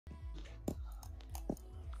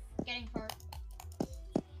Getting fart.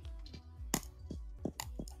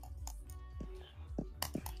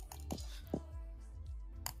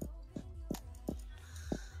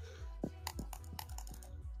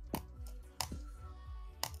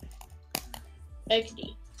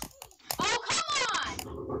 XD. Oh, come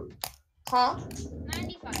on! Huh?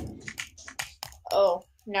 95. Oh,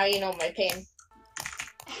 now you know my pain.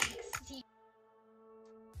 XD.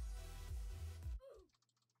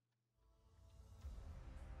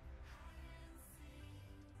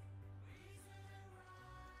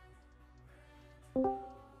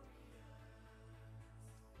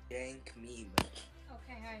 Dank meme.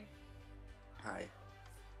 Okay, hi. Hi.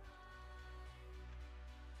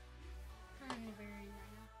 I'm in the VeritY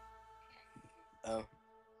right now. Oh.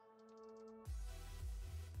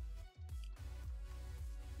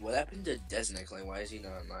 What happened to Desnick? Why is he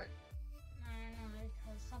not online? I don't know,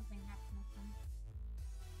 because something happened with him.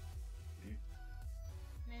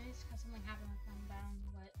 Maybe it's because something happened with him, but I don't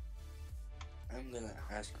know what. I'm gonna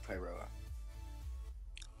ask Pyro.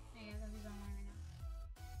 Yeah, that he's online right now.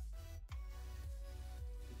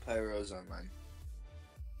 Pyro's online.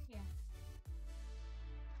 Yeah.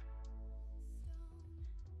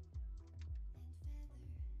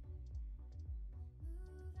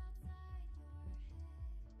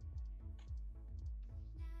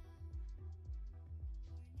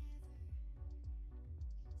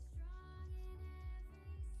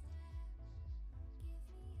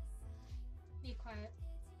 Be quiet.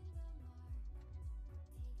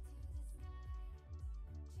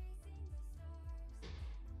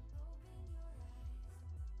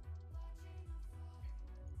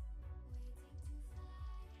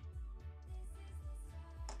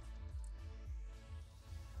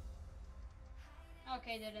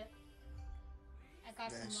 Okay, did it. I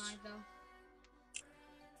got some Nice. lag though.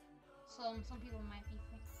 So some people might think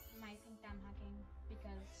I'm hacking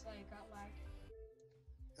because I got lag.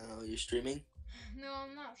 Oh, you're streaming? No,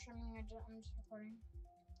 I'm not streaming. I'm just recording.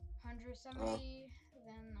 170.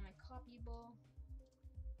 Then my copyable.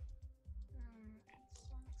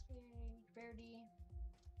 VeritY.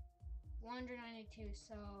 192.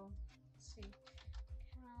 So let's see.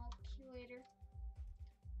 Calculator.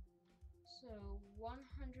 So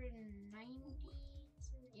 190.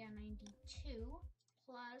 Yeah, 92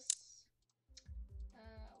 plus.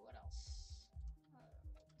 What else?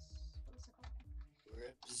 What is it called?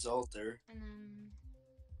 Rip Zolter. And then.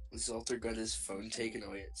 Zolter got his phone taken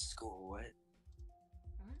away at school. What?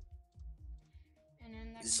 And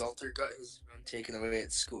then that Zolter got his phone taken away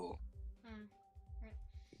at school. right.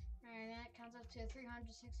 Alright, that counts up to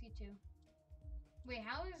 362. Wait,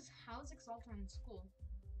 how is Exalter in school?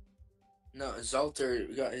 No, Zolter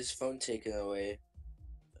got his phone taken away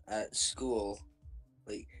at school.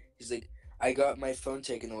 Like, he's like, I got my phone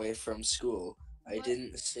taken away from school. I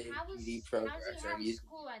didn't save PD progress. How does he have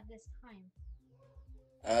school at this time?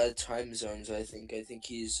 Time zones. I think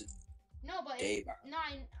he's No, but day. No,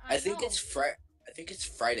 I think know. it's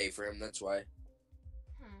Friday for him. That's why.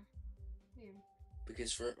 Huh. Weird.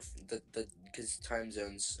 Because because time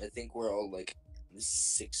zones. I think we're all like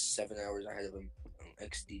 6-7 hours ahead of him.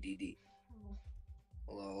 XDDD. Oh.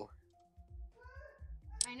 Hello.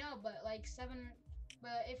 I know, but like 7.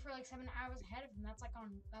 But if we're like 7 hours ahead of him, that's like 1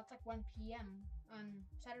 p.m. on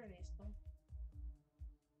Saturday still.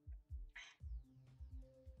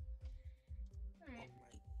 Alright.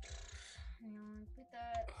 Oh Put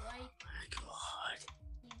that like. my god.